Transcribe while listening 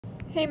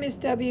Hey, Miss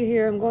W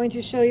here. I'm going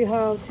to show you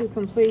how to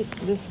complete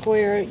the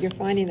square. You're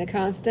finding the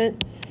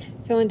constant.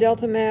 So in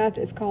Deltamath,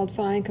 it's called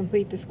find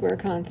complete the square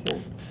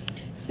constant.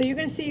 So you're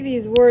going to see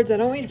these words. I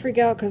don't want you to freak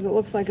out because it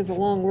looks like it's a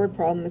long word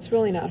problem. It's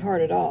really not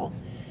hard at all.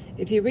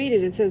 If you read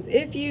it, it says,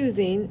 if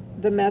using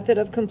the method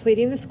of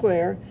completing the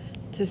square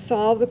to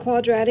solve the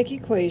quadratic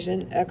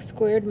equation x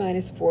squared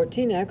minus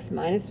 14x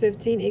minus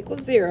 15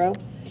 equals 0,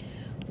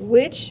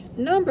 which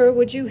number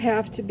would you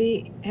have to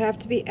be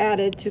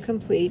added to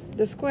complete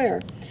the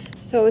square?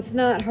 So it's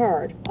not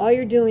hard. All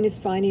you're doing is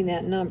finding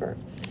that number.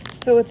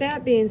 So with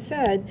that being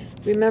said,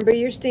 remember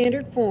your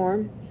standard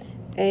form,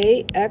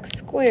 ax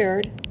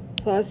squared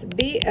plus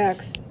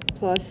bx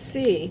plus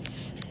c.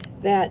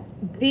 That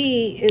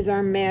b is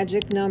our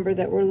magic number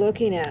that we're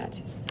looking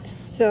at.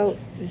 So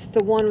it's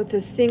the one with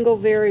the single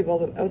variable,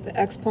 with the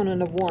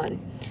exponent of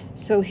 1.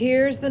 So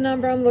here's the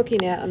number I'm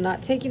looking at. I'm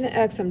not taking the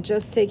x, I'm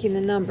just taking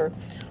the number.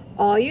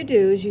 All you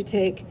do is you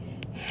take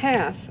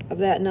half of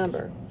that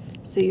number.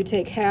 So you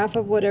take half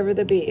of whatever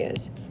the b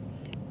is,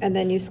 and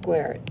then you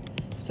square it.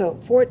 So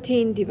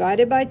 14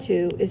 divided by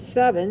 2 is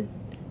 7.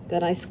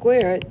 Then I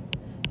square it,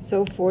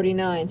 so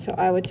 49. So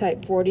I would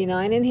type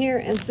 49 in here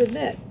and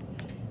submit.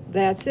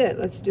 That's it.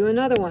 Let's do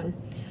another one.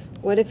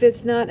 What if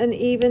it's not an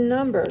even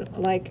number?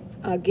 Like,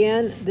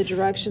 again, the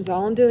directions,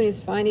 all I'm doing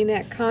is finding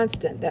that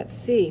constant, that's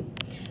c.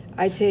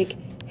 I take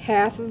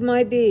half of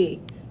my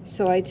b,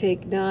 so I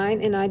take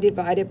 9 and I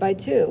divide it by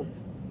 2.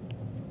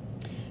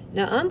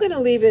 Now I'm going to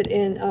leave it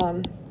in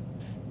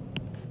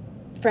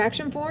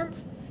fraction form.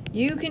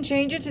 You can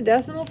change it to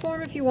decimal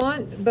form if you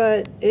want,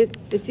 but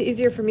it's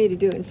easier for me to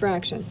do it in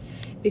fraction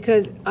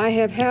because I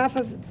have half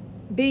of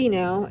b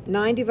now.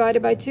 9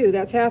 divided by 2,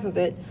 that's half of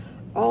it.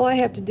 All I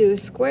have to do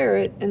is square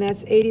it, and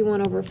that's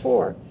 81 over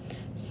 4.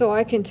 So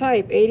I can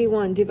type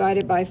 81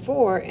 divided by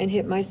 4 and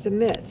hit my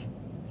submit.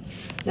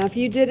 Now if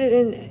you did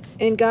it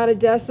and got a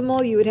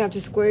decimal, you would have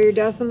to square your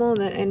decimal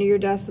and then enter your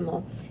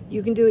decimal.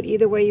 You can do it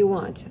either way you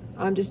want.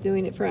 I'm just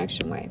doing it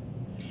fraction way.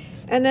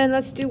 And then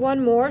let's do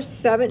one more.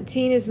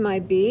 17 is my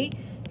b,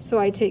 so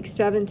I take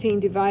 17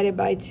 divided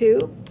by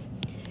 2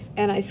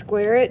 and I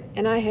square it,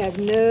 and I have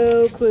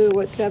no clue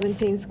what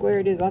 17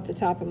 squared is off the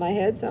top of my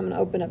head, so I'm going to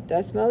open up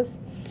Desmos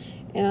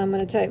and I'm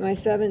going to type my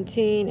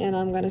 17 and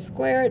I'm going to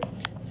square it.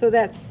 So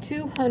that's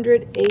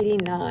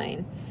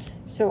 289.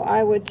 So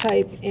I would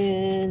type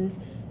in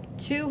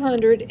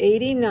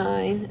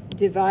 289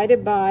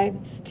 divided by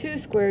 2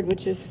 squared,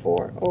 which is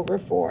 4 over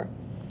 4,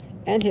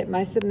 and hit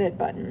my submit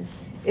button.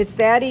 It's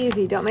that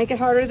easy. Don't make it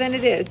harder than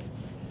it is.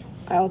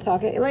 I will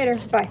talk at you later.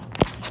 Bye.